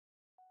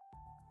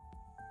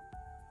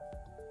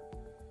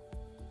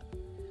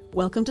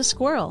Welcome to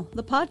Squirrel,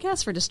 the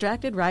podcast for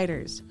distracted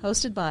writers,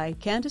 hosted by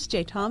Candace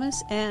J.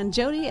 Thomas and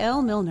Jody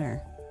L.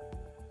 Milner.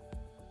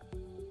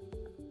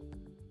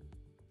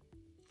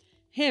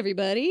 Hey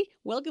everybody,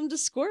 welcome to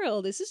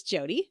Squirrel. This is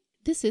Jody.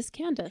 This is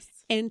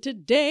Candace. And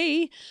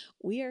today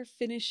we are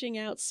finishing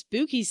out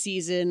spooky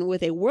season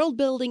with a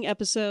world-building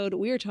episode.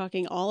 We are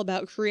talking all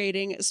about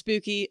creating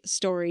spooky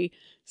story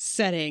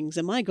settings.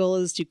 And my goal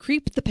is to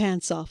creep the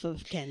pants off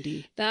of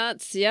Candy.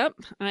 Yep.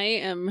 I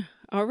am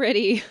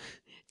already...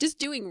 Just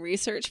doing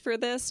research for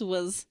this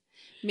was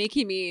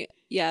making me,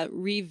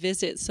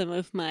 revisit some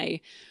of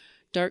my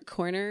dark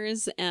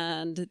corners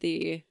and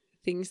the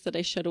things that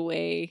I shut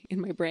away in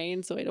my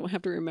brain so I don't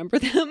have to remember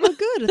them. Oh,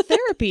 good. A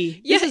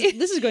therapy.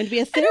 This is going to be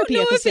a therapy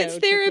episode. I don't know if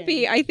it's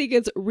therapy. I think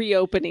it's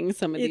reopening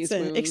some of these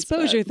wounds. It's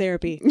exposure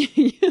therapy.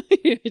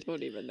 I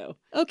don't even know.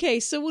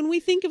 Okay, so when we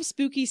think of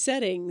spooky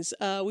settings,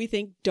 we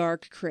think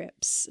dark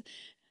crypts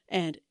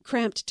and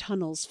cramped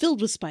tunnels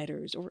filled with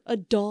spiders, or a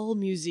doll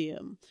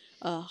museum.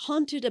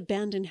 Haunted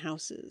abandoned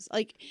houses.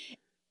 Like,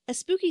 a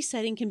spooky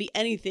setting can be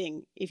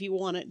anything if you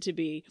want it to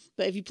be,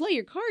 but if you play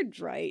your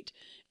cards right,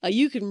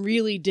 you can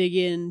really dig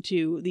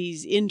into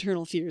these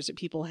internal fears that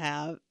people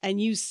have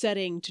and use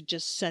setting to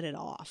just set it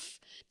off.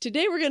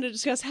 Today we're going to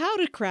discuss how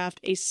to craft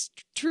a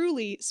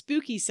truly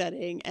spooky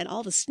setting and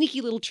all the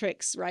sneaky little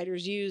tricks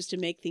writers use to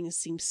make things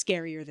seem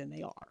scarier than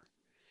they are.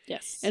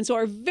 Yes. And so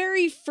our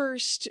very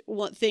first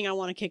thing I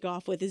want to kick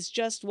off with is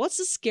just, what's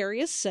the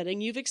scariest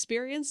setting you've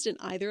experienced in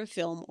either a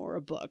film or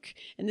a book?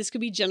 And this could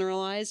be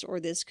generalized,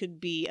 or this could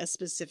be a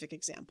specific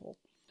example.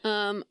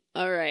 All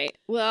right.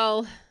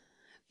 Well,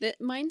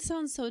 mine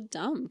sounds so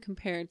dumb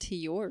compared to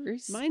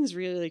yours. Mine's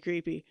really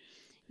creepy.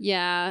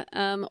 Yeah.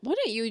 Why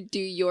don't you do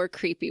your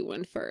creepy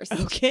one first?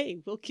 Okay,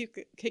 we'll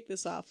kick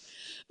this off.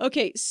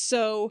 Okay,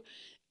 so...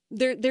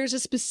 There's a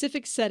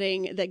specific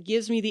setting that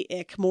gives me the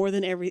ick more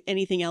than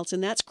anything else,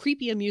 and that's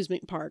creepy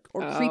amusement park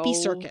or creepy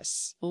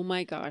circus. Oh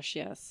my gosh,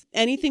 yes.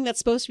 Anything that's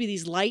supposed to be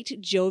these light,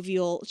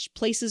 jovial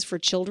places for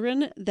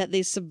children that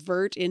they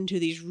subvert into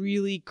these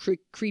really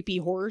creepy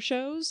horror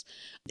shows.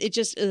 It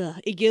just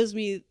it gives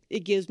me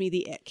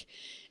the ick.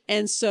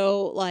 And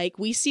so, like,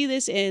 we see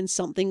this in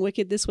Something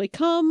Wicked This Way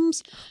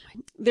Comes.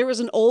 There was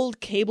an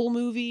old cable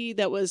movie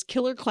that was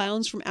Killer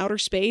Clowns from Outer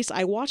Space.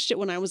 I watched it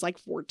when I was like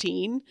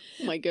 14.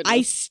 Oh my goodness.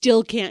 I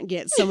still can't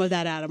get some of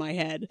that out of my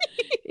head.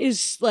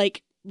 Is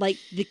like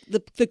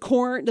the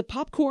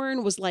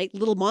popcorn was like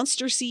little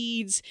monster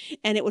seeds,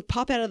 and it would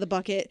pop out of the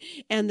bucket,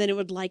 and then it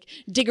would like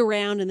dig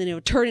around, and then it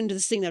would turn into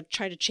this thing that would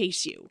try to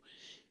chase you.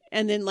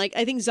 And then, like,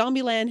 I think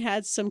Zombieland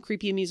had some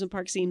creepy amusement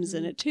park scenes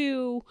in it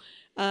too.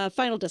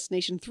 Final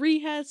Destination 3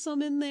 has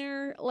some in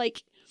there.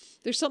 Like,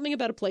 there's something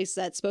about a place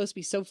that's supposed to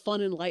be so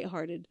fun and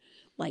lighthearted,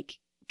 like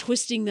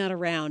twisting that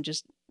around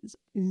just,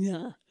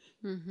 yeah.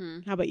 Mm-hmm.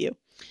 How about you?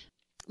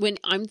 When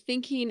I'm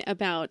thinking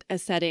about a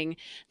setting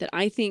that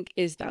I think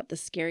is about the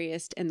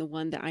scariest and the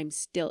one that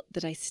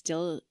I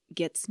still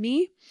gets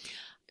me,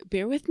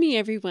 bear with me,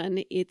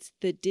 everyone. It's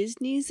the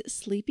Disney's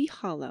Sleepy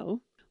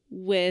Hollow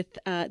with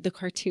the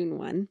cartoon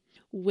one,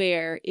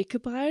 where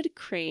Ichabod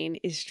Crane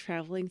is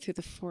traveling through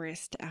the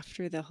forest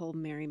after the whole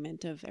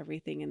merriment of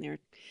everything, and they're,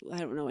 I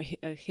don't know,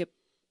 a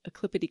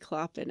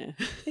clippity-clop and a...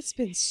 It's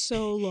been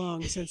so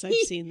long since I've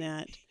seen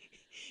that.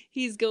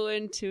 He's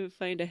going to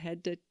find a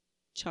head to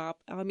chop.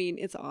 I mean,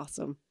 it's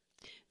awesome.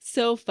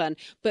 So fun.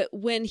 But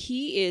when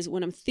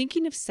I'm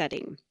thinking of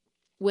setting,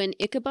 when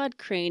Ichabod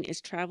Crane is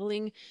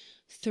traveling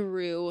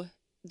through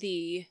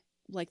the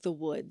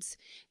woods,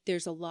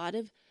 there's a lot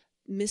of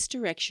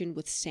misdirection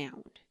with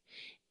sound.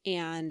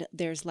 And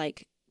there's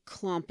like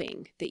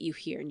clomping that you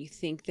hear, and you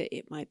think that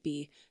it might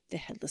be the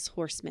Headless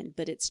Horseman,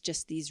 but it's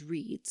just these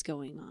reeds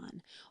going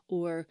on.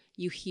 Or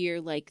you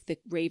hear like the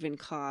raven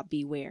caw,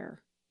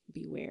 beware,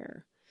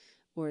 beware.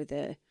 Or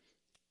the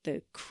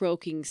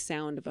croaking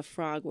sound of a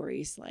frog where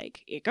he's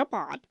like,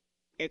 Ichabod,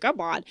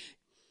 Ichabod.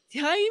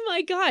 Oh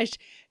my gosh.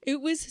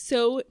 It was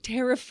so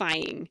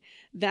terrifying,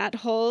 that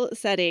whole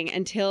setting,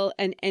 until,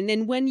 and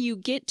then when you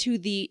get to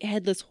the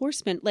Headless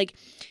Horseman, like,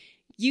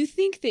 you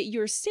think that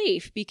you're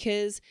safe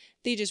because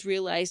they just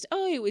realized,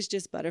 oh, it was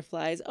just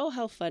butterflies. Oh,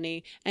 how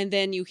funny. And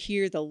then you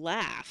hear the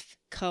laugh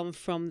come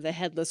from the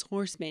Headless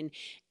Horseman,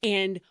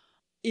 and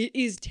it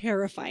is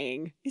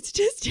terrifying. It's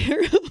just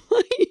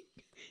terrifying.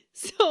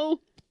 So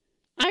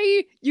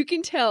you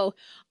can tell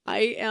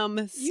I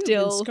am still...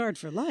 You've been scarred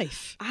for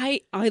life.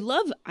 I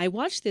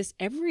watch this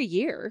every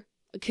year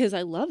because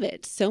I love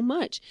it so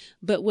much.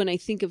 But when I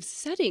think of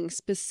settings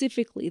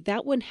specifically,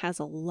 that one has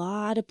a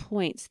lot of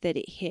points that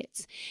it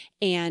hits,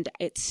 and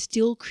it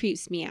still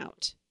creeps me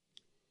out,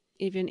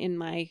 even in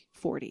my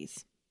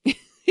 40s.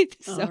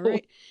 So, all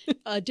right.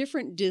 A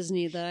different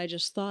Disney that I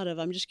just thought of.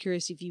 I'm just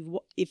curious if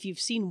you've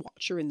seen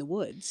Watcher in the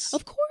Woods.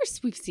 Of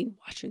course, we've seen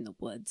Watcher in the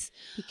Woods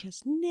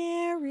because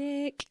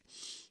Narek.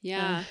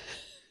 Yeah.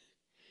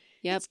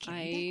 Yep.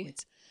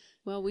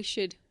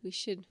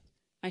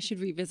 I should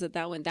revisit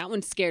that one. That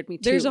one scared me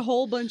too. There's a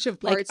whole bunch of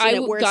parts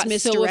where it's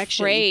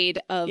misdirection. So afraid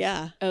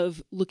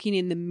of looking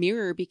in the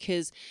mirror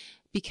because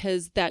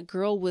because that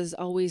girl was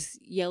always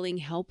yelling,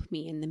 "Help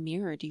me," in the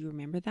mirror. Do you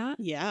remember that?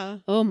 Yeah.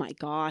 Oh my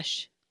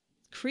gosh.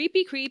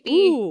 Creepy.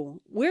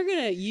 Ooh, we're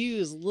going to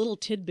use little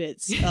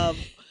tidbits of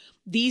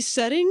these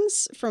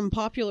settings from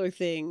popular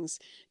things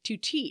to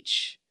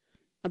teach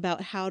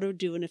about how to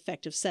do an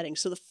effective setting.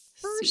 So the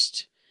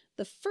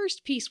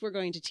first piece we're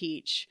going to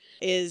teach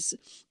is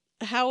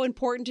how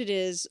important it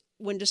is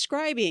when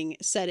describing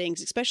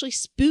settings, especially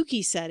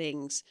spooky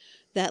settings,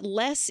 that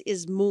less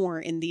is more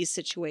in these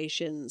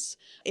situations.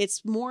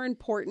 It's more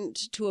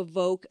important to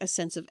evoke a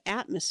sense of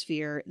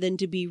atmosphere than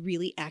to be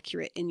really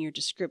accurate in your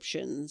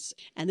descriptions.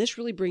 And this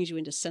really brings you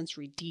into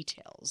sensory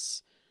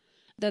details.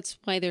 That's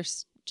why they're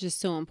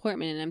just so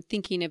important. And I'm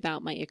thinking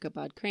about my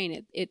Ichabod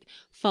Crane. It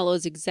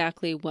follows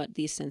exactly what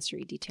these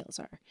sensory details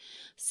are.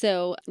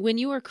 So when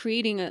you are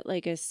creating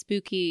a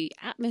spooky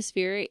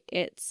atmosphere,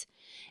 it's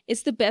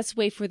the best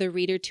way for the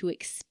reader to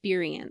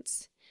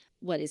experience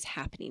what is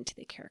happening to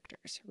the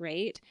characters,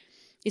 right?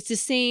 It's the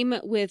same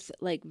with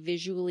like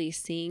visually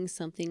seeing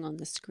something on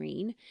the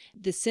screen.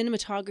 The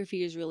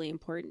cinematography is really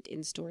important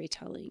in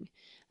storytelling,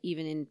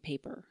 even in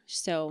paper.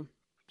 So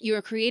you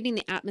are creating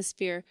the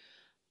atmosphere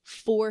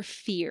for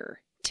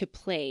fear to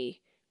play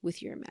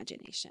with your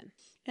imagination.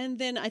 And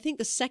then I think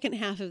the second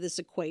half of this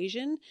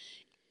equation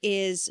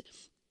is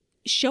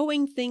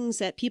showing things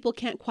that people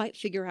can't quite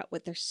figure out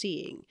what they're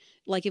seeing.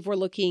 Like if we're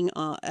looking,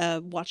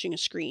 watching a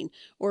screen,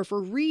 or if we're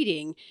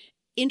reading,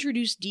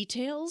 introduce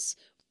details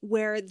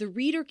where the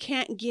reader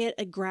can't get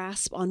a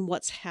grasp on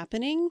what's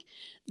happening.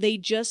 They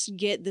just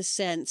get the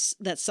sense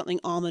that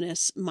something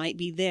ominous might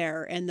be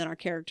there and that our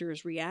character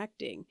is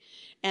reacting.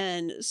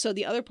 And so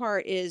the other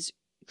part is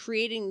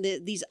creating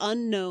these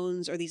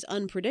unknowns or these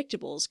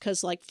unpredictables,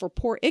 because like for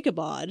poor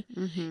Ichabod,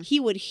 he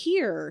would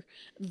hear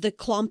the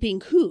clomping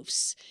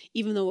hoofs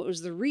even though it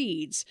was the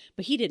reeds,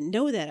 but he didn't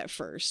know that at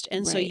first,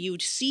 and so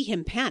you'd see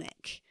him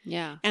panic,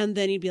 and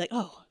then he'd be like,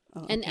 oh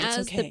and okay,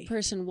 as the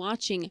person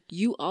watching,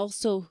 you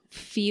also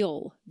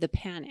feel the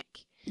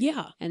panic.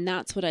 And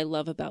that's what I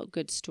love about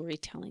good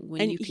storytelling.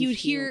 When and you can he would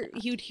feel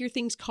he would hear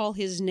things call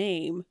his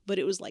name, but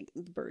it was like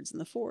the birds in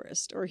the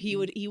forest, or he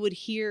would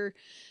hear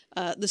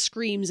the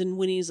screams and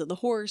whinnies of the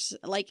horse.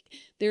 Like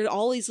there are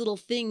all these little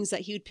things that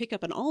he would pick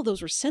up, and all of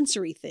those were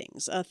sensory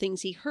things,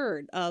 things he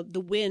heard.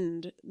 The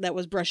wind that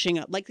was brushing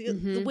up, like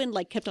the wind,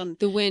 like kept on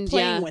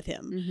playing with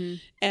him,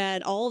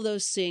 and all of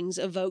those things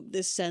evoked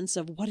this sense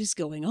of what is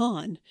going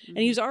on. And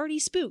he was already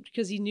spooked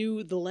because he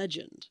knew the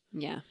legend.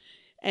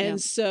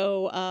 And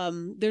so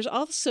there's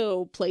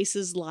also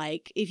places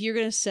like, if you're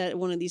going to set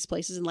one of these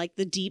places in like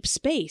the deep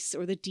space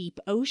or the deep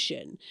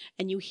ocean,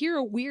 and you hear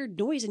a weird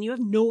noise and you have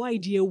no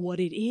idea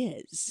what it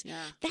is,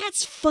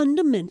 that's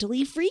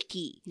fundamentally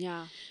freaky.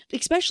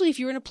 Especially if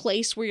you're in a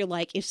place where you're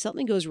like, if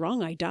something goes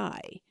wrong, I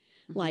die.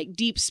 Like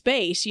deep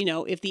space, you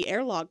know, if the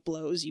airlock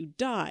blows, you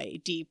die.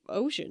 Deep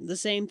ocean, the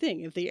same thing.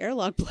 If the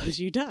airlock blows,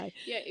 you die.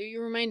 Yeah,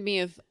 you remind me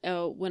of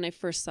when I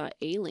first saw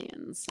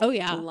Aliens. Oh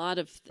yeah, a lot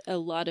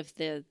of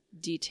the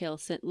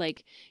details,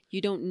 like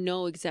you don't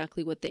know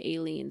exactly what the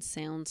alien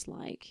sounds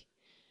like,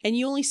 and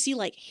you only see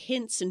like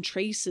hints and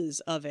traces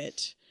of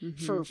it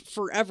for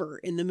forever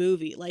in the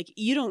movie. Like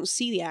you don't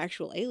see the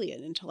actual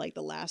alien until like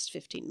the last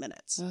 15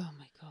 minutes. Oh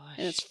my gosh,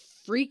 and it's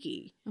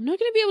freaky. I'm not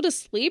going to be able to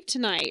sleep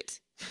tonight.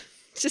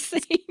 Just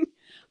saying.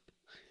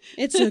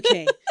 It's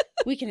okay.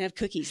 We can have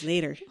cookies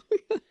later.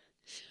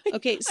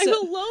 Okay, so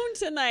I'm alone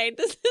tonight.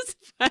 This is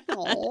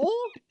fun.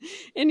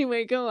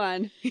 Anyway, go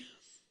on.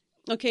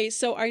 Okay,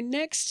 so our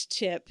next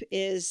tip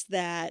is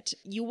that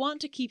you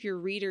want to keep your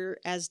reader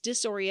as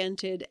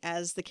disoriented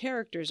as the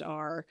characters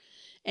are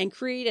and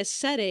create a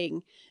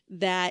setting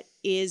that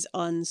is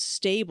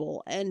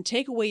unstable and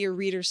take away your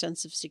reader's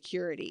sense of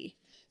security.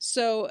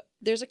 So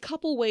there's a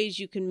couple ways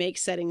you can make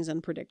settings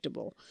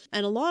unpredictable.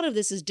 And a lot of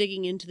this is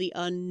digging into the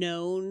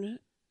unknown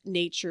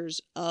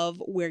natures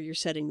of where you're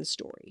setting the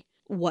story.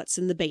 What's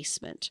in the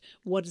basement?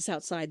 What is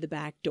outside the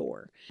back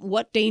door?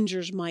 What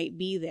dangers might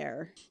be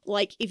there?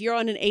 Like if you're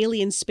on an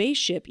alien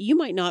spaceship, you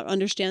might not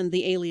understand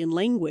the alien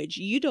language.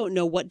 You don't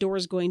know what door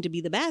is going to be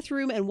the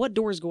bathroom and what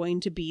door is going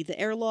to be the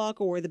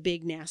airlock or the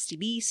big nasty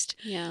beast.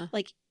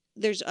 Like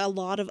there's a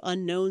lot of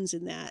unknowns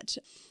in that.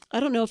 I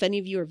don't know if any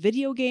of you are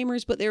video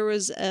gamers, but there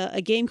was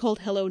a game called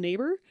Hello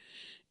Neighbor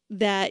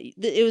that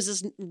it was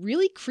this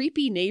really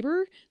creepy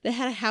neighbor that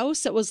had a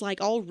house that was like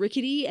all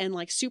rickety and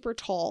like super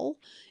tall,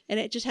 and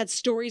it just had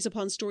stories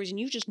upon stories, and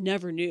you just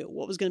never knew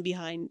what was going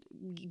to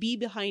be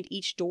behind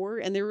each door,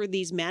 and there were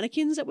these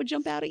mannequins that would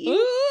jump out at you.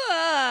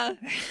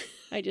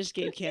 I just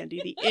gave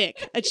Candy the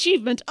ick.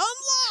 Achievement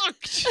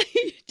unlocked!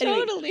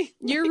 Totally. Anyway,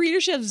 your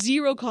readers should have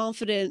zero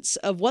confidence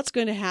of what's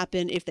going to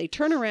happen if they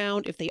turn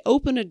around, if they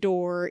open a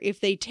door,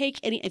 if they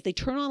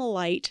turn on a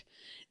light.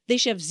 They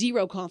should have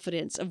zero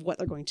confidence of what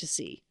they're going to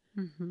see.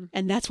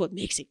 And that's what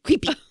makes it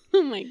creepy.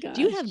 Oh my gosh.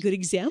 Do you have good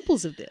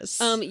examples of this?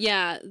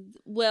 Yeah.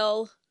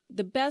 Well,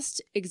 the best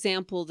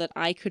example that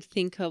I could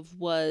think of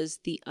was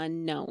the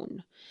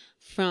unknown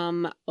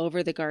from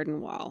Over the Garden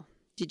Wall.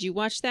 Did you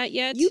watch that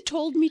yet? You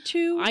told me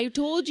to. I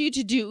told you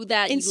to do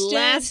that Instead,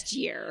 last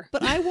year.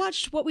 But I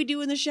watched What We Do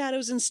in the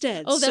Shadows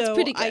instead. Oh, that's so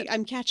pretty good.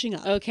 I'm catching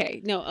up.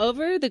 Okay. No,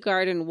 Over the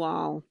Garden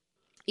Wall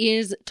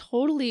is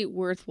totally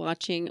worth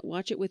watching.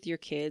 Watch it with your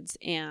kids.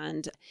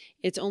 And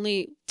it's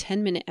only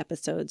 10-minute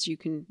episodes. You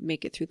can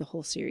make it through the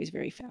whole series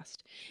very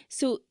fast.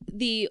 So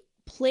the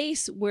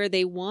place where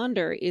they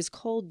wander is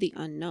called The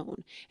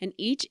Unknown. And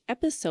each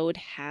episode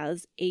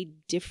has a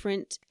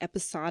different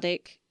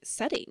episodic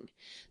setting.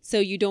 So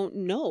you don't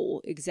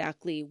know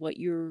exactly what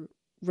you're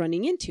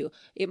running into.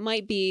 It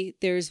might be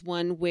there's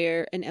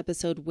an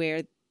episode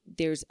where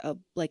there's a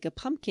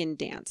pumpkin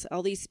dance.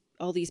 All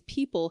these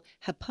people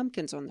have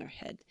pumpkins on their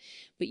head,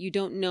 but you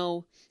don't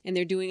know, and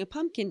they're doing a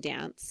pumpkin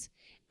dance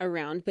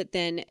around, but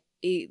then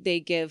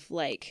they give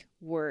like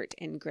Wirt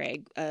and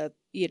Greg,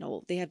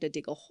 they have to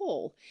dig a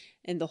hole,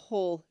 and the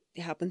hole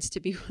happens to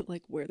be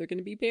like where they're going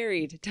to be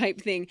buried type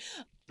thing.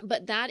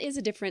 But that is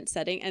a different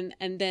setting.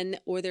 And then,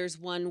 or there's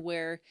one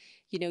where,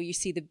 you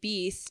see the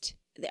beast,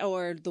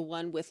 or the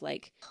one with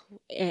like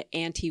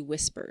Auntie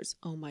Whispers.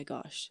 Oh my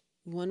gosh.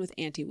 The one with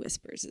Auntie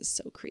Whispers is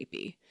so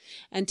creepy.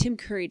 And Tim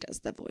Curry does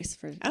the voice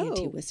for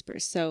Auntie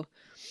Whispers. So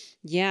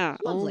yeah.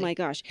 Lovely. Oh my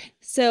gosh.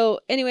 So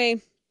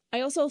anyway,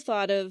 I also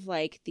thought of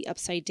like the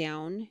Upside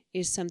Down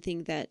is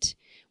something that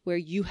where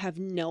you have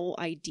no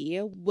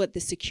idea what the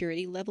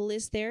security level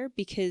is there,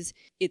 because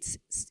it's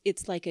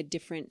like a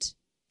different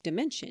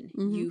dimension.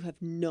 Mm-hmm. You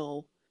have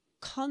no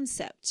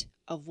concept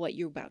of what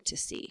you're about to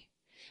see.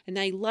 And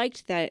I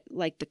liked that,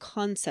 like the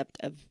concept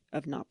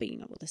of not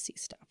being able to see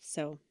stuff.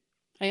 So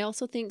I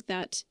also think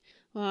that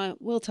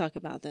we'll talk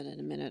about that in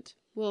a minute.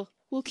 We'll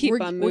keep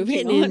on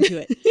moving. We're getting into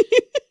it.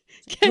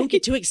 Okay. Don't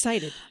get too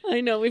excited.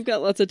 I know we've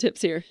got lots of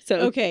tips here. So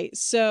Okay,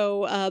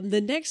 so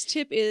the next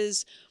tip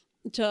is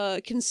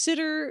to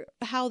consider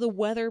how the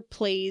weather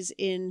plays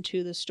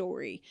into the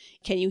story.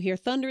 Can you hear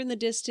thunder in the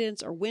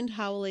distance or wind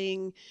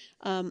howling?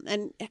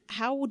 And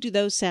how do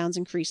those sounds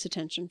increase the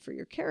tension for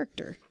your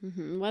character?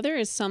 Mm-hmm. Weather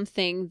is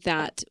something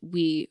that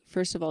we,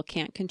 first of all,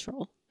 can't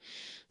control.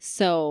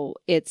 So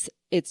it's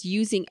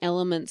using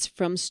elements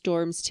from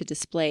storms to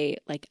display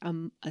like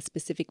a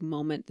specific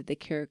moment that the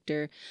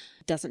character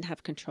doesn't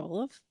have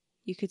control of.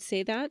 You could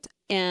say that.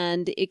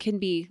 And it can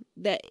be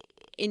that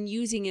in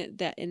using it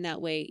that in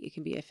that way, it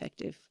can be an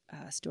effective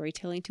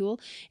storytelling tool.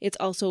 It's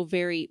also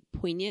very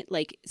poignant,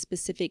 like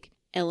specific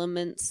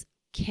elements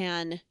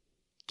can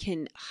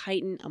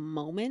heighten a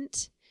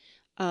moment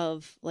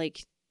of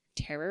like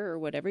terror or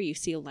whatever. You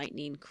see a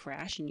lightning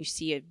crash and you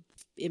see an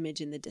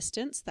image in the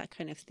distance, that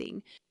kind of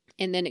thing.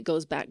 And then it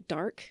goes back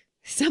dark,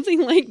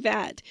 something like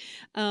that.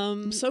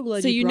 I'm so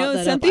glad so you brought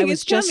that something up. I was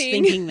is just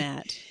coming. thinking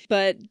that.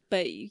 But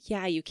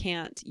yeah, you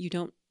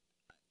don't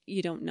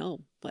know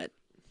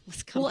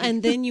what's coming. Well,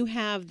 and then you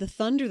have the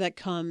thunder that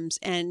comes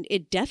and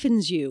it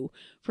deafens you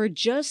for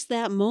just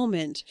that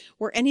moment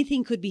where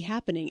anything could be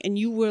happening and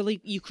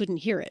you couldn't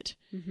hear it,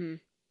 mm-hmm.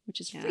 which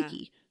is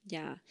freaky.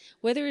 Yeah.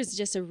 Weather is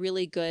just a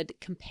really good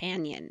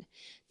companion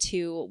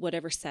to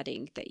whatever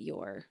setting that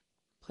you're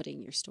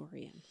putting your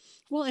story in.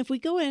 Well, if we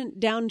go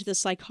down to the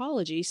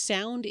psychology,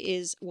 sound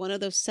is one of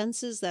those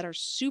senses that are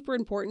super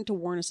important to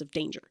warn us of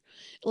danger.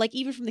 Like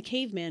even from the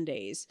caveman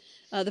days,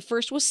 the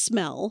first was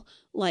smell.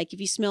 Like if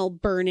you smell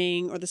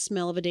burning or the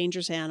smell of a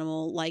dangerous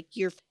animal, like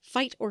your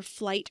fight or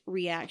flight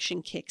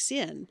reaction kicks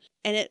in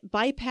and it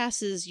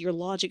bypasses your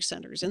logic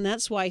centers. And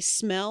that's why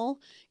smell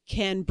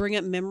can bring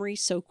up memory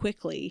so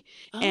quickly.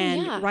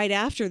 Right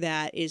after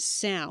that is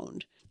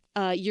sound.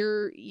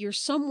 You're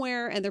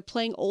somewhere and they're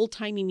playing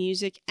old-timey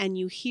music and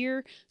you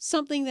hear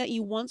something that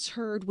you once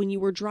heard when you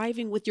were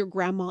driving with your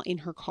grandma in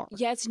her car.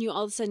 Yes, and you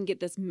all of a sudden get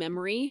this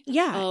memory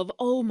Yeah. of,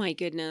 oh my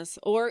goodness.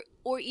 Or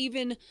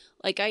even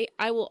like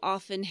I will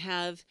often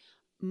have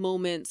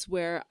moments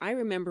where I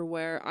remember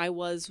where I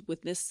was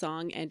with this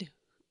song and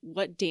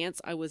what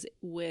dance I was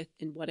with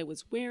and what I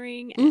was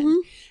wearing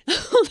and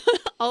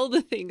all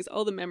the things,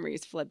 all the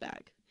memories flood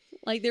back.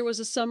 Like there was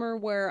a summer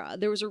where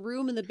there was a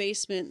room in the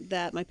basement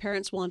that my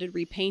parents wanted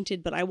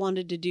repainted, but I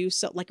wanted to do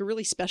like a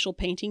really special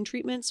painting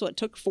treatment. So it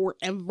took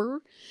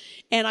forever.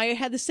 And I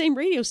had the same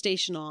radio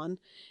station on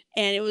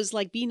and it was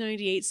like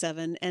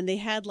B98.7 and they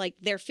had like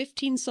their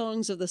 15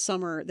 songs of the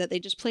summer that they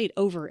just played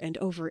over and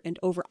over and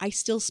over. I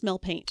still smell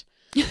paint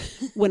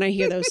when I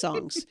hear those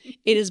songs.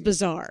 It is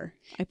bizarre.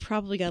 I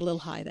probably got a little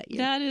high that year.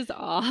 That is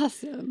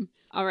awesome.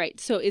 All right.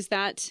 So is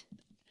that's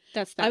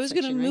that I was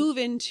going to section, right? move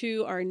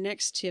into our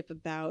next tip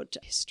about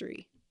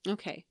history.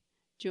 Okay.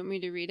 Do you want me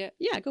to read it?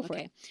 Yeah, go for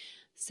it.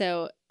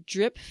 So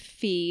drip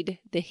feed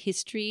the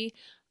history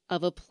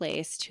of a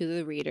place to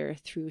the reader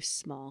through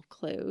small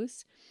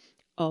clues,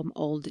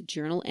 old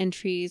journal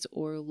entries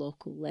or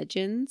local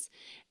legends,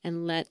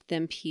 and let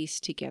them piece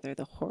together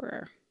the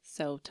horror.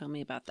 So tell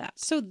me about that.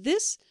 So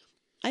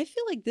I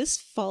feel like this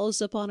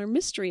follows up on our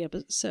mystery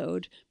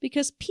episode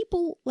because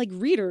people, like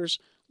readers,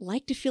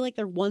 like to feel like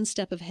they're one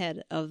step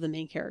ahead of the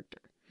main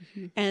character.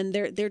 Mm-hmm. And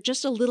they're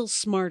just a little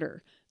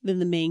smarter than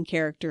the main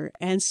character.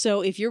 And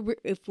so if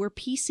we're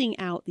piecing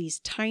out these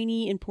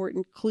tiny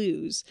important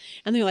clues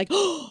and they're like,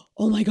 oh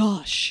my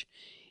gosh,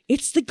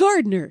 it's the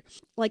gardener.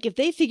 Like if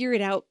they figure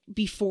it out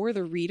before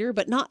the reader,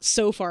 but not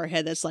so far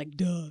ahead that's like,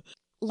 duh.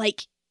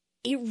 Like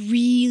it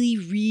really,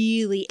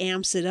 really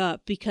amps it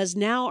up because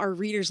now our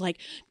reader's like,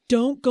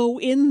 don't go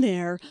in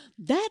there.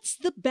 That's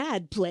the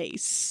bad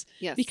place.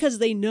 Yes. Because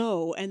they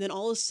know. And then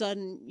all of a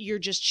sudden you're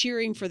just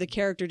cheering for the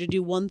character to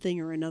do one thing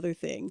or another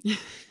thing.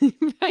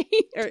 Right.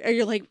 Or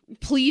you're like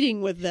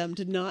pleading with them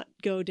to not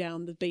go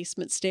down the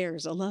basement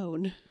stairs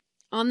alone.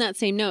 On that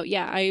same note,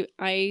 yeah,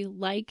 I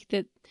like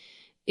that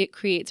it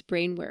creates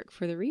brain work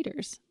for the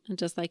readers,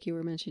 just like you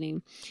were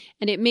mentioning.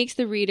 And it makes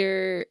the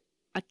reader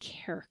a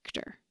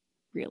character,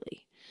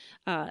 really.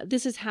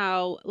 This is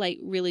how like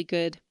really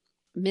good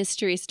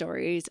mystery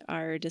stories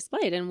are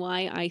displayed and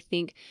why I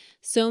think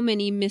so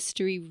many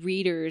mystery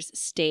readers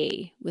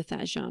stay with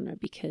that genre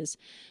because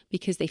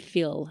they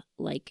feel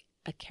like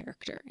a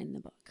character in the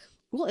book.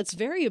 Well, it's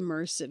very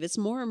immersive. It's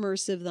more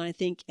immersive than I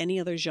think any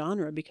other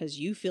genre because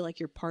you feel like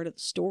you're part of the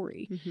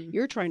story. Mm-hmm.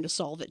 You're trying to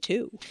solve it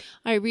too.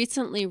 I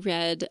recently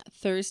read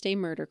Thursday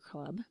Murder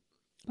Club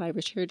by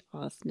Richard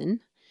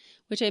Osman,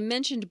 which I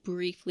mentioned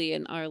briefly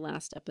in our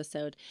last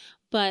episode.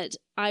 But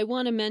I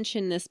want to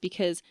mention this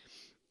because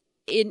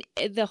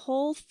the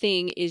whole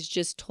thing is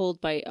just told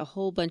by a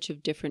whole bunch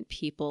of different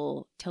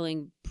people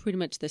telling pretty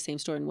much the same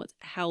story and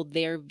how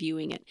they're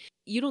viewing it.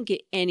 You don't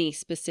get any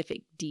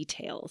specific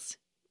details.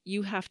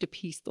 You have to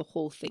piece the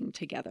whole thing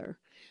together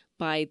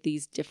by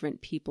these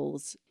different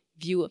people's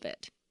view of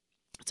it.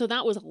 So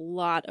that was a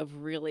lot of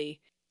really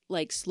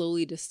like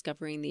slowly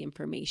discovering the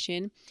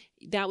information.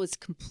 That was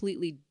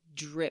completely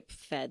drip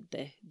fed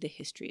the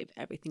history of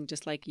everything,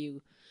 just like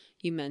you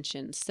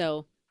mentioned.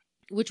 So,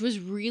 which was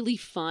really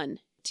fun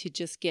to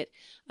just get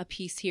a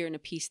piece here and a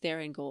piece there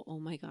and go, oh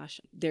my gosh,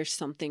 there's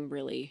something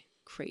really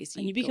crazy.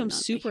 And you become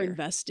super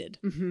invested.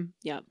 Mm-hmm.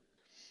 Yeah.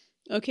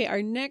 Okay,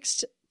 our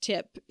next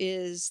tip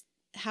is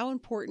how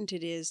important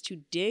it is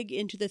to dig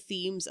into the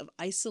themes of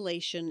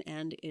isolation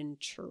and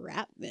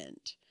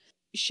entrapment.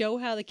 Show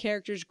how the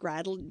characters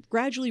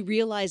gradually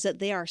realize that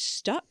they are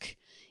stuck,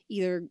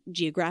 either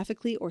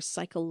geographically or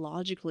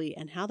psychologically,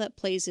 and how that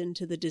plays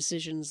into the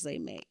decisions they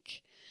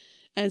make.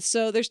 And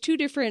so there's two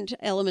different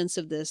elements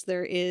of this.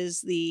 There is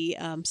the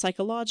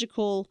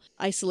psychological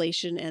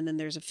isolation, and then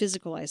there's a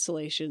physical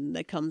isolation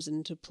that comes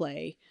into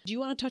play. Do you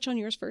want to touch on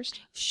yours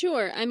first?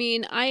 Sure. I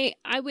mean, I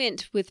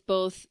went with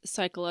both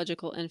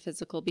psychological and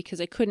physical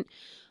because I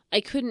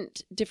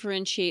couldn't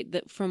differentiate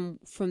that from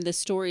the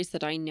stories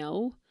that I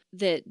know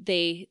that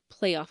they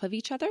play off of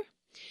each other.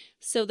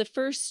 So the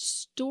first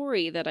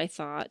story that I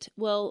thought,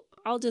 well,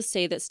 I'll just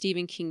say that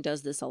Stephen King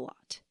does this a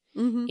lot.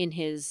 Mm-hmm. in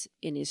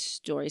his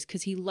stories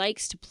because he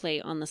likes to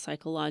play on the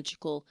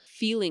psychological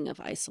feeling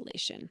of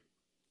isolation,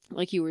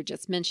 like you were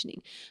just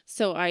mentioning.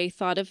 So I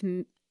thought of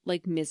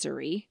like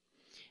Misery.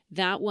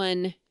 That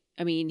one,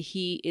 I mean,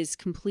 he is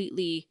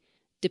completely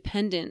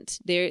dependent.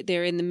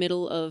 They're in the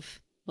middle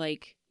of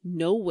like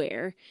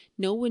nowhere.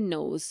 No one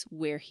knows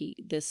where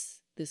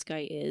this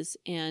guy is,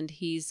 and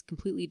he's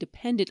completely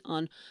dependent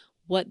on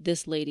what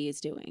this lady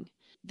is doing.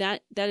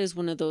 That is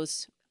one of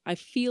those. I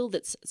feel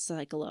that's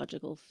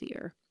psychological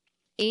fear.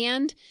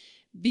 And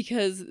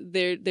because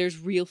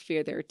there's real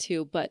fear there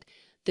too. But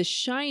The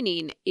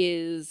Shining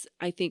is,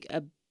 I think,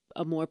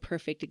 a more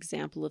perfect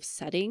example of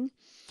setting,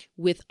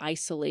 with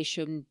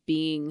isolation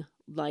being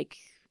like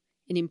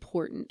an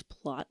important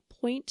plot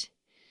point.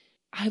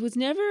 I was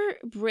never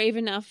brave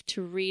enough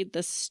to read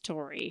the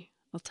story,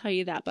 I'll tell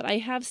you that. But I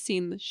have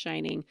seen The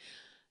Shining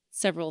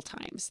several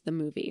times, the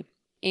movie.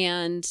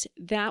 And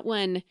that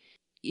one,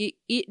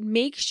 it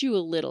makes you a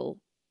little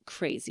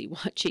crazy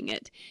watching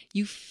it.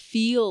 You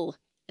feel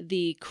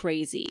the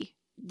crazy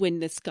when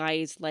this guy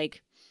is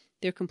like,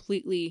 they're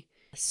completely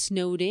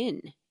snowed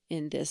in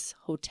this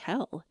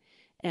hotel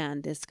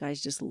and this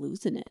guy's just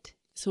losing it.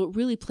 So it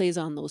really plays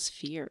on those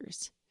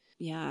fears.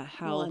 Yeah.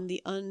 Well, and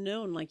the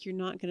unknown, like you're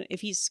not going to,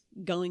 if he's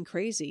going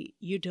crazy,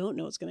 you don't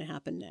know what's going to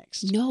happen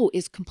next. No,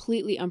 it's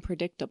completely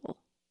unpredictable.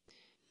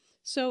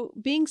 So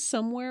being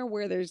somewhere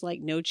where there's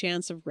like no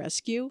chance of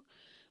rescue,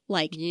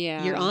 like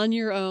you're on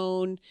your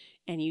own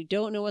and you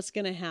don't know what's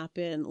going to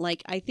happen.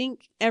 Like I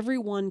think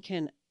everyone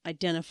can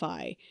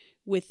identify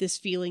with this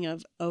feeling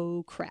of,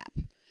 oh crap,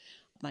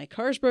 my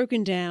car's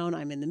broken down.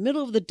 I'm in the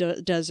middle of the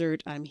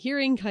desert. I'm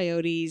hearing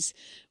coyotes.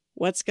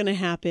 What's going to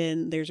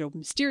happen? There's a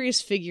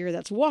mysterious figure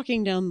that's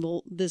walking down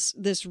this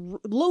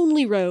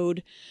lonely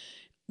road.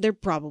 They're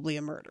probably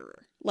a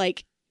murderer.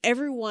 Like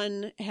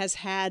everyone has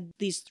had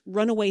these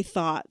runaway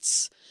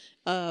thoughts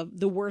of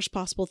the worst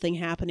possible thing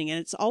happening. And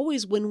it's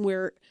always when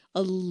we're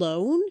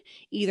alone,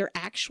 either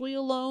actually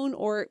alone,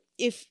 or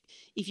if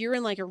you're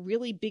in like a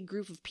really big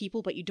group of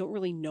people, but you don't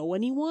really know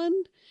anyone.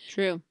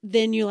 True.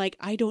 Then you're like,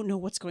 I don't know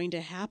what's going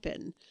to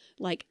happen.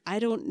 Like, I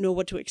don't know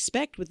what to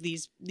expect with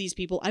these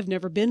people. I've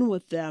never been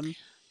with them.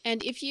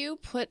 And if you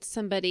put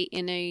somebody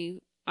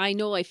I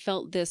know I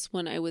felt this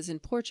when I was in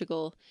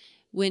Portugal,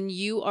 when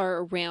you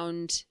are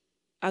around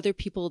other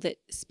people that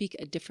speak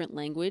a different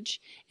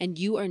language and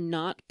you are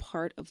not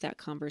part of that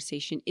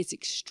conversation, is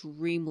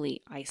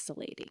extremely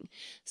isolating.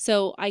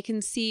 So I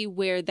can see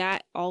where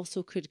that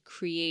also could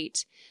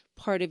create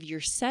part of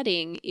your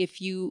setting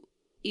if you,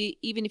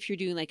 even if you're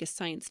doing like a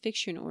science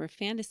fiction or a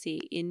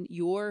fantasy and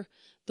you're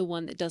the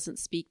one that doesn't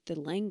speak the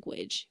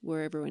language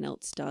where everyone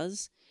else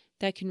does,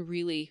 that can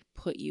really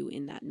put you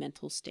in that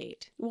mental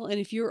state. Well, and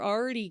if you're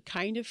already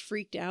kind of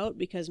freaked out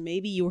because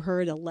maybe you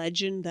heard a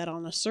legend that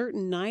on a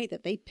certain night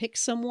that they pick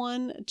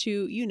someone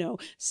to, you know,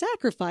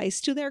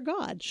 sacrifice to their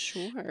god.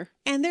 Sure.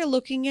 And they're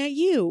looking at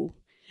you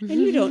and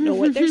you don't know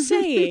what they're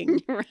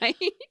saying. Right?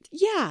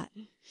 Yeah.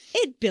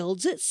 It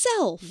builds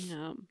itself.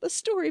 Yeah. The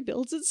story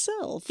builds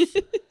itself.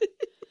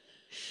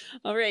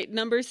 All right.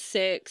 Number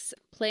 6,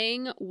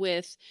 playing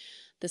with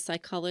the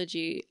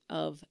psychology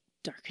of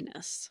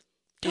darkness.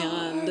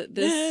 And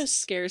this Darkness.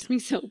 scares me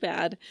so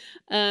bad.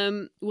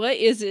 What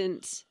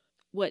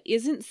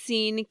isn't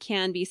seen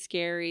can be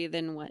scarier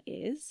than what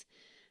is.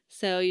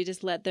 So you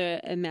just let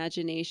the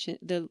imagination,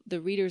 the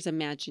reader's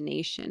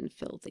imagination,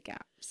 fill the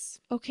gaps.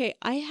 Okay,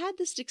 I had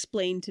this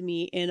explained to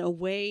me in a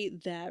way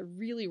that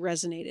really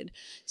resonated.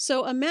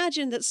 So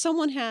imagine that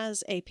someone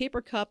has a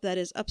paper cup that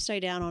is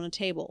upside down on a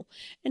table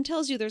and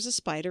tells you there's a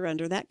spider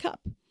under that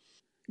cup.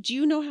 Do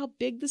you know how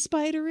big the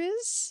spider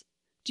is?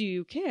 Do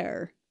you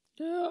care?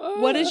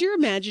 What is your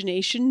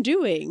imagination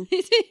doing?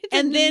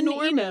 And then,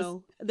 enormous. you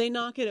know, they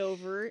knock it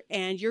over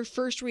and your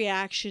first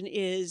reaction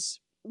is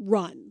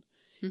run.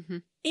 Mm-hmm.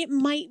 It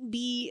might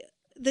be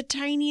the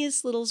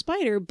tiniest little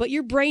spider, but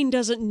your brain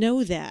doesn't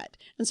know that.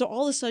 And so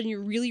all of a sudden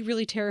you're really,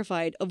 really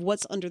terrified of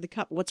what's under the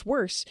cup. What's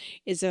worse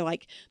is they're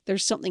like,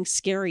 there's something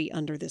scary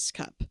under this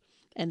cup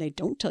and they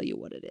don't tell you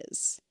what it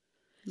is.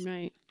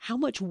 Right. How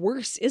much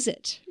worse is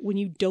it when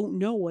you don't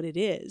know what it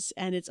is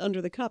and it's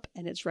under the cup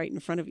and it's right in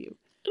front of you?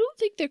 I don't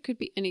think there could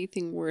be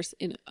anything worse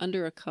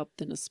under a cup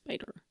than a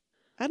spider.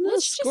 I don't know,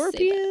 Let's just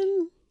say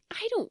that.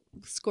 scorpion.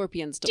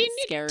 Scorpions don't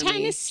scare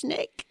Tiny me.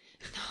 snake.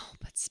 No,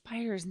 but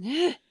spiders,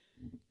 nah.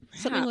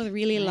 Something with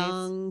really Guys.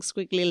 long,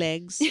 squiggly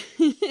legs.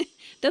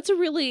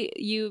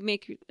 You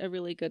make a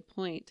really good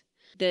point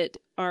that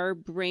our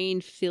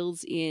brain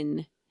fills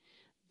in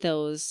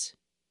those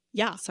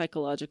Yeah.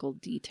 psychological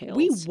details.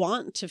 We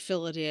want to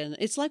fill it in.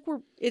 It's like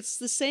it's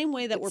the same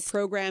way that we're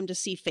programmed to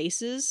see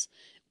faces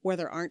where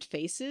there aren't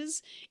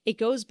faces. It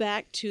goes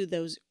back to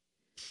those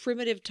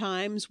primitive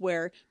times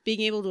where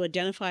being able to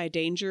identify a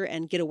danger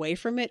and get away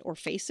from it or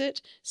face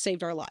it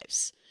saved our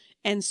lives.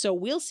 And so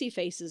we'll see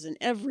faces in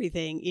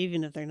everything,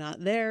 even if they're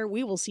not there.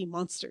 We will see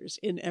monsters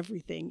in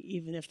everything,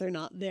 even if they're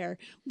not there.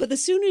 But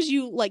as soon as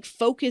you like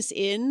focus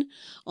in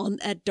on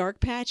that dark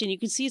patch and you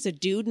can see it's a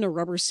dude in a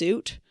rubber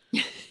suit,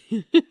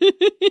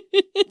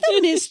 the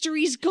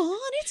mystery's gone.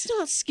 It's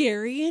not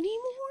scary anymore.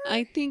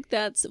 I think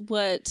that's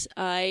what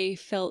I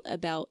felt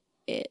about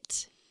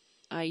it.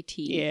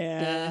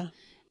 Yeah.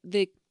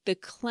 The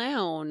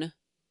clown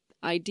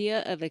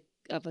idea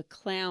of a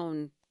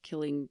clown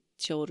killing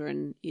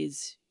children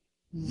is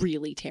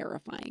really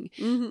terrifying.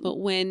 Mm-hmm. But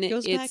when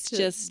Goes back it's to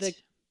just the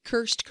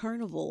cursed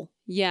carnival.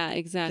 yeah,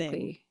 exactly.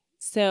 thing.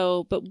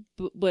 So,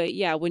 but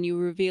yeah, when you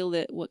reveal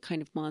it, what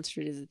kind of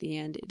monster it is at the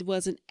end, it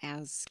wasn't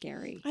as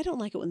scary. I don't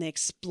like it when they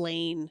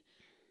explain.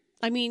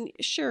 I mean,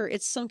 sure,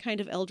 it's some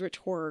kind of eldritch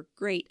horror.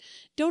 Great.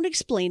 Don't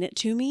explain it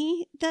to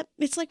me. That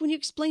it's like when you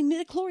explain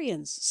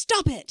midichlorians.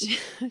 Stop it.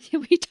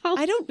 we told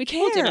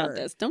care. about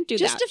this. Don't do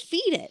Just that.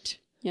 defeat it.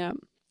 Yeah.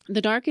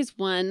 The dark is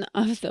one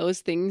of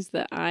those things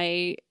that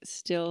I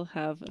still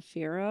have a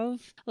fear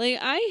of. Like,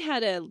 I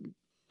had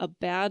a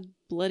bad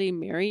Bloody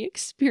Mary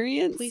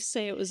experience. Please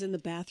say it was in the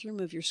bathroom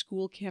of your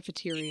school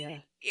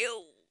cafeteria.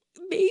 Ew,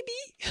 maybe.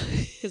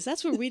 Because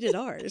that's where we did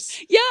ours.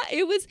 Yeah,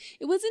 it wasn't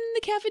in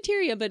the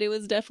cafeteria, but it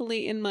was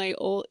definitely in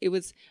it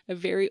was a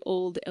very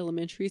old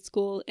elementary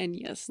school. And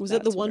yes. Was it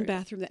the that's one where-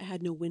 bathroom that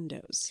had no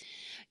windows?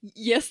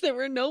 Yes, there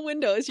were no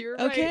windows. You're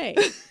right. Okay.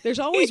 There's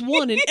always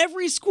one in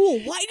every school.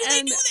 Why do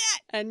they do that?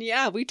 And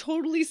yeah, we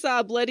totally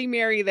saw Bloody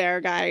Mary there,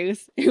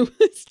 guys. It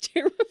was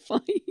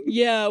terrifying.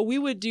 Yeah, we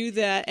would do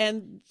that.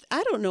 And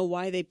I don't know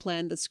why they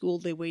planned the school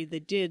the way they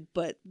did,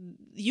 but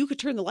you could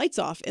turn the lights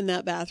off in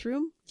that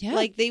bathroom. Yeah.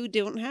 Like they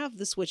don't have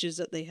the switches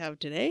that they have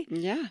today.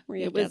 Yeah, Where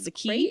you it have to have was the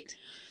key. great.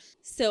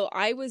 So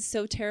I was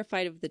so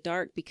terrified of the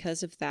dark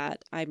because of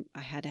that. I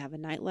had to have a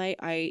nightlight.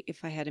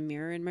 If I had a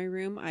mirror in my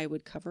room, I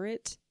would cover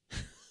it.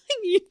 I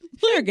mean,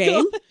 Fair my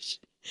game. gosh.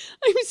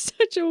 I'm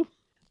such a.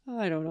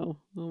 I don't know.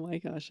 Oh my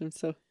gosh, I'm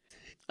so.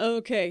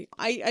 Okay.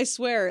 I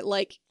swear,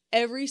 like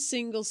every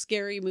single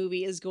scary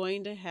movie is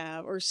going to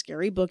have, or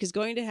scary book is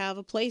going to have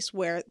a place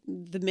where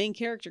the main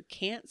character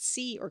can't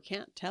see or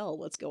can't tell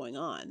what's going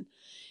on.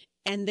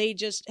 And they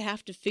just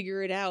have to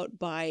figure it out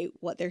by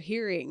what they're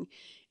hearing.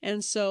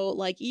 And so,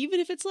 like, even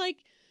if it's like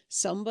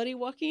somebody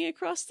walking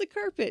across the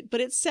carpet,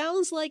 but it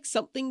sounds like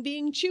something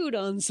being chewed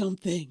on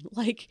something.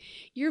 Like,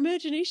 your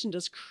imagination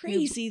does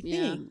crazy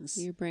things.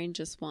 Your brain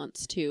just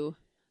wants to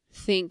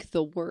think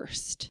the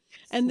worst.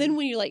 And then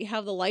when you, like,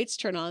 have the lights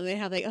turn on, they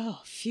have, like, oh,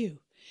 phew.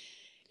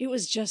 It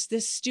was just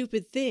this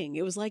stupid thing.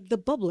 It was like the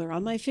bubbler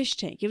on my fish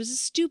tank. It was a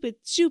stupid,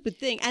 stupid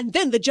thing. And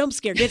then the jump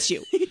scare gets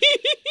you.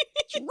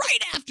 It's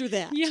right after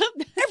that. Yep.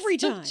 Every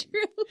time.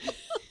 True.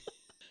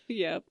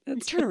 Yep. You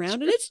turn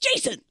around and it's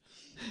Jason.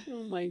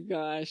 Oh my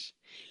gosh.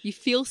 You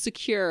feel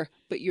secure,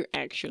 but you're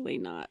actually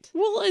not.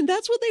 Well, and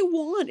that's what they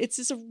want. It's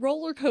just a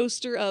roller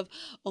coaster of,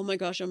 oh my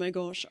gosh, oh my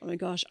gosh, oh my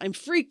gosh. I'm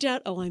freaked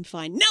out. Oh, I'm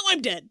fine. Now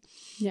I'm dead.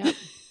 Yeah,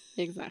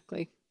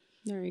 exactly.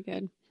 Very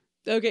good.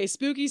 Okay,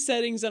 spooky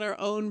settings on our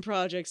own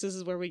projects. This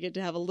is where we get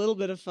to have a little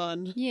bit of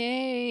fun.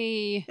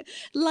 Yay.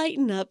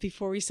 Lighten up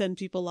before we send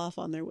people off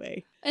on their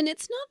way. And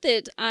it's not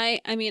that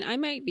I mean, I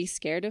might be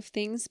scared of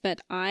things,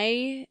 but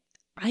I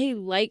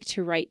like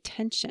to write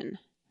tension.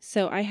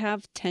 So I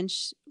have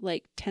tense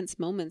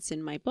moments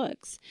in my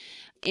books.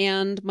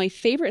 And my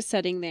favorite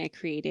setting that I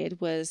created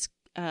was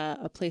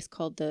a place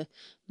called the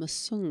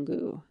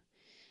Musungu.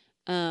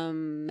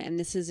 And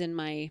this is in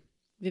my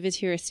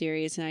Vivitura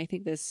series, and I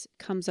think this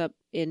comes up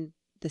in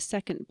the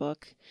second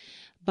book.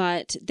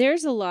 But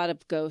there's a lot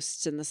of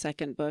ghosts in the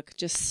second book.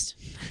 Just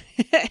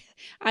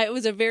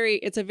it's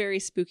a very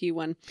spooky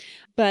one.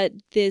 But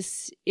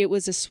it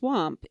was a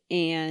swamp,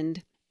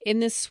 and in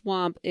this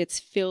swamp, it's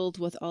filled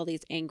with all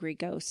these angry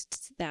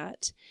ghosts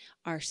that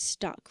are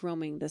stuck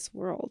roaming this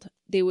world.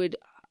 They would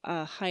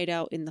hide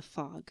out in the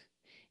fog,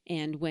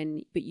 and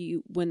when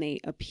they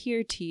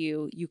appeared to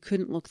you, you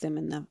couldn't look them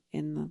in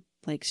the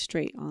like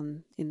straight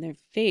on in their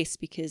face,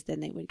 because then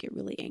they would get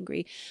really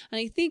angry. And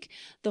I think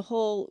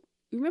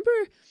remember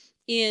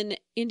in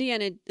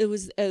Indiana, it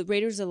was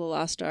Raiders of the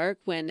Lost Ark,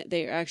 when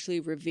they were actually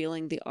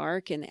revealing the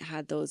Ark, and it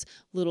had those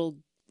little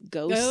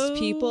ghost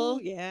people,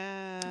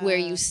 where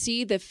you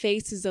see the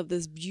faces of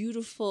this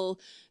beautiful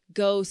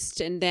ghost,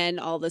 and then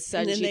all of a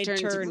sudden she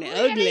turns really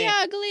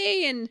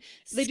ugly and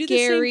they scary. do the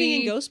same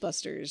thing in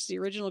Ghostbusters, the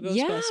original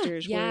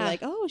Ghostbusters, where you're like,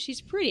 oh, she's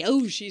pretty.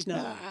 Oh, she's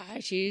not.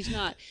 She's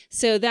not.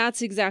 So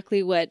that's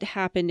exactly what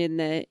happened in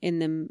the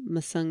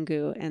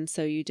Musungu, and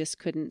so you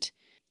couldn't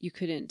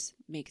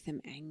make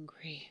them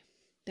angry.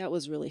 That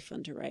was really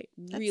fun to write.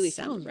 Really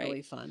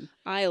fun.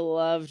 I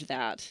loved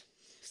that.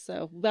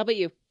 So, how about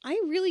you?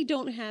 I really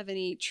don't have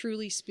any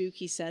truly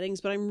spooky settings,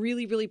 but I'm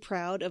really, really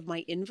proud of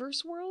my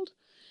inverse world,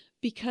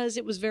 because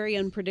it was very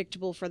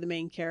unpredictable for the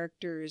main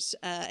characters,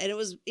 and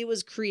it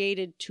was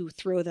created to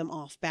throw them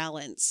off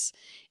balance.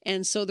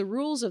 And so the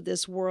rules of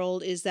this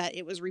world is that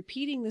it was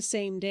repeating the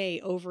same day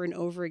over and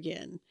over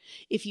again.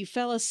 If you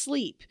fell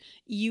asleep,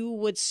 you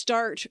would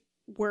start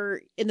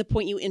in the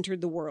point you entered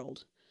the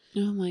world.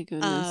 Oh my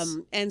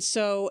goodness.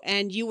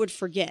 And you would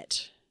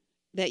forget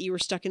that you were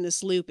stuck in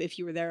this loop if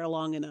you were there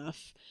long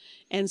enough.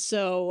 And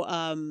so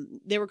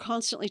they were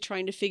constantly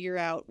trying to figure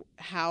out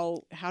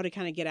how to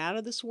kind of get out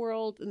of this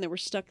world, and they were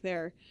stuck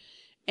there.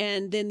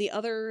 And then the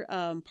other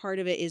part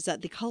of it is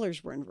that the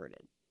colors were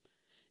inverted.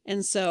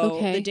 And so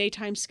the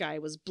daytime sky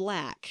was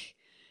black,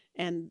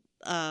 and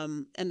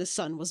the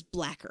sun was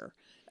blacker.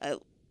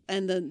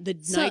 And the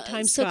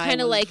nighttime sky. So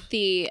kind of like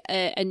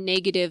a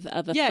negative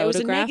of a photograph? Yeah, it was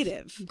a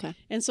negative. Okay.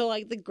 And so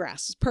like the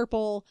grass was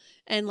purple,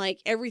 and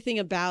like everything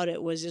about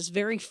it was just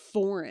very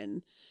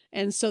foreign.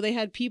 And so they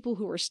had people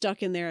who were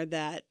stuck in there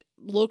that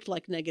looked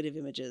like negative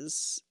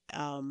images.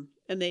 And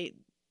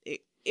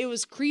it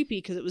was creepy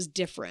because it was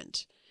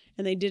different,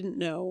 and they didn't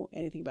know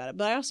anything about it.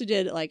 But I also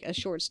did like a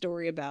short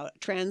story about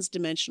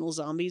trans-dimensional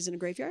zombies in a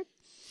graveyard.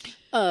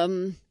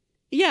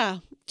 Yeah,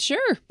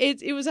 sure.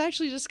 It was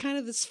actually just kind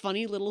of this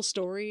funny little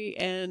story,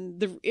 and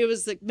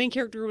the main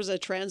character was a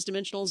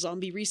trans-dimensional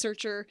zombie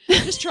researcher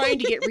just trying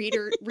to get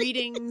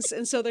readings,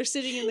 and so they're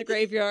sitting in the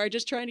graveyard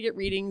just trying to get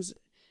readings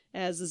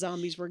as the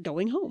zombies were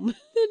going home.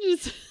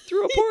 Just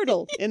through a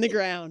portal in the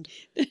ground.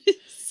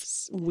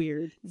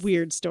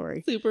 Weird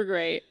story. Super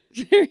great.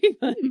 Very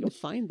fun. You'll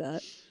find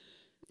that.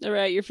 All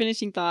right, your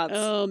finishing thoughts.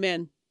 Oh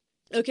man.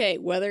 Okay,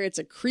 whether it's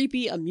a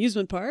creepy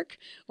amusement park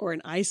or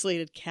an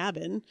isolated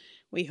cabin,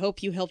 we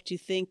hope you helped you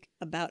think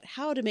about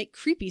how to make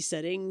creepy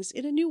settings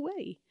in a new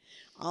way.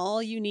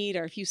 All you need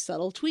are a few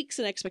subtle tweaks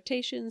and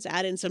expectations,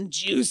 add in some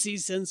juicy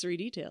sensory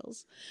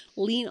details,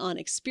 lean on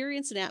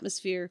experience and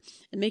atmosphere,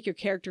 and make your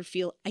character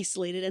feel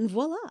isolated, and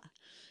voila!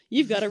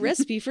 You've got a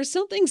recipe for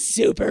something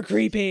super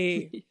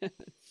creepy. Yes.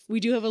 We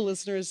do have a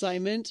listener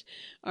assignment.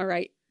 All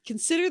right.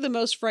 Consider the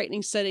most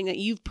frightening setting that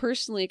you've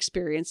personally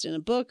experienced in a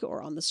book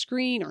or on the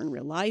screen or in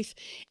real life,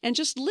 and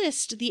just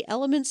list the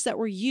elements that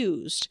were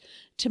used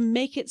to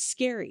make it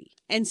scary,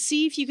 and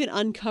see if you can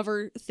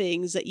uncover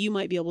things that you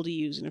might be able to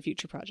use in a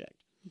future project.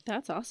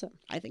 That's awesome.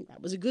 I think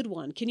that was a good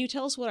one. Can you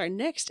tell us what our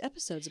next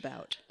episode's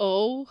about?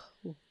 Oh,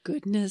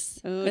 goodness.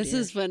 Oh, this dear.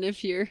 is fun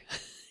if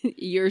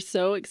you're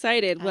so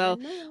excited. Well,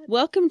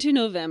 welcome to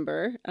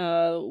November.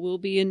 We'll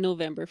be in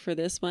November for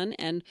this one,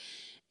 and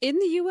in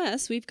the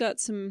U.S., we've got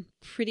some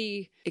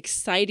pretty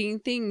exciting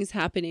things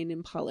happening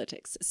in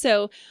politics.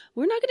 So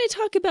we're not going to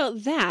talk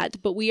about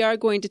that, but we are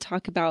going to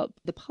talk about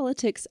the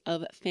politics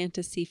of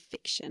fantasy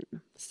fiction.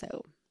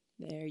 So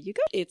there you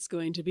go. It's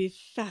going to be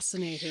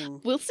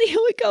fascinating. We'll see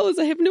how it goes.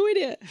 I have no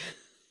idea.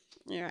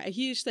 All right. A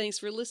huge thanks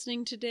for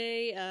listening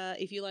today.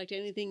 If you liked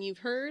anything you've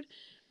heard,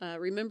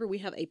 Remember, we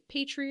have a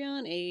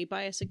Patreon, a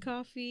Buy Us a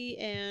Coffee,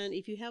 and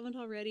if you haven't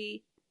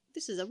already,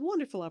 this is a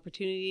wonderful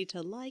opportunity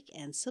to like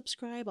and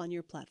subscribe on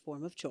your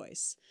platform of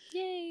choice.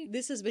 Yay.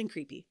 This has been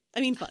creepy. I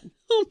mean, fun.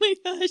 Oh my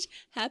gosh.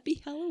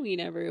 Happy Halloween,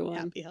 everyone.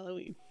 Happy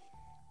Halloween.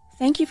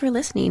 Thank you for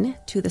listening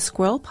to the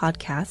Squirrel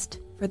Podcast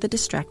for the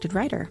Distracted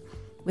Writer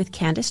with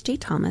Candace J.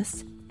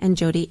 Thomas and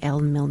Jody L.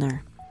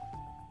 Milner.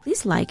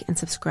 Please like and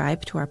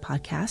subscribe to our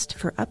podcast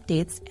for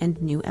updates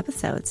and new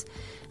episodes,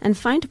 and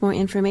find more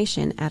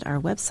information at our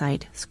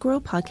website,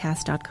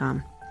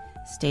 squirrelpodcast.com.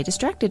 Stay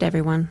distracted,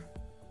 everyone.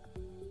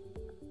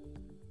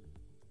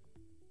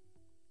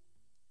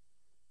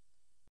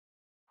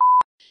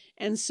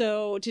 And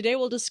so today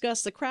we'll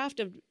discuss the craft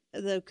of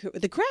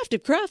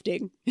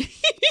crafting.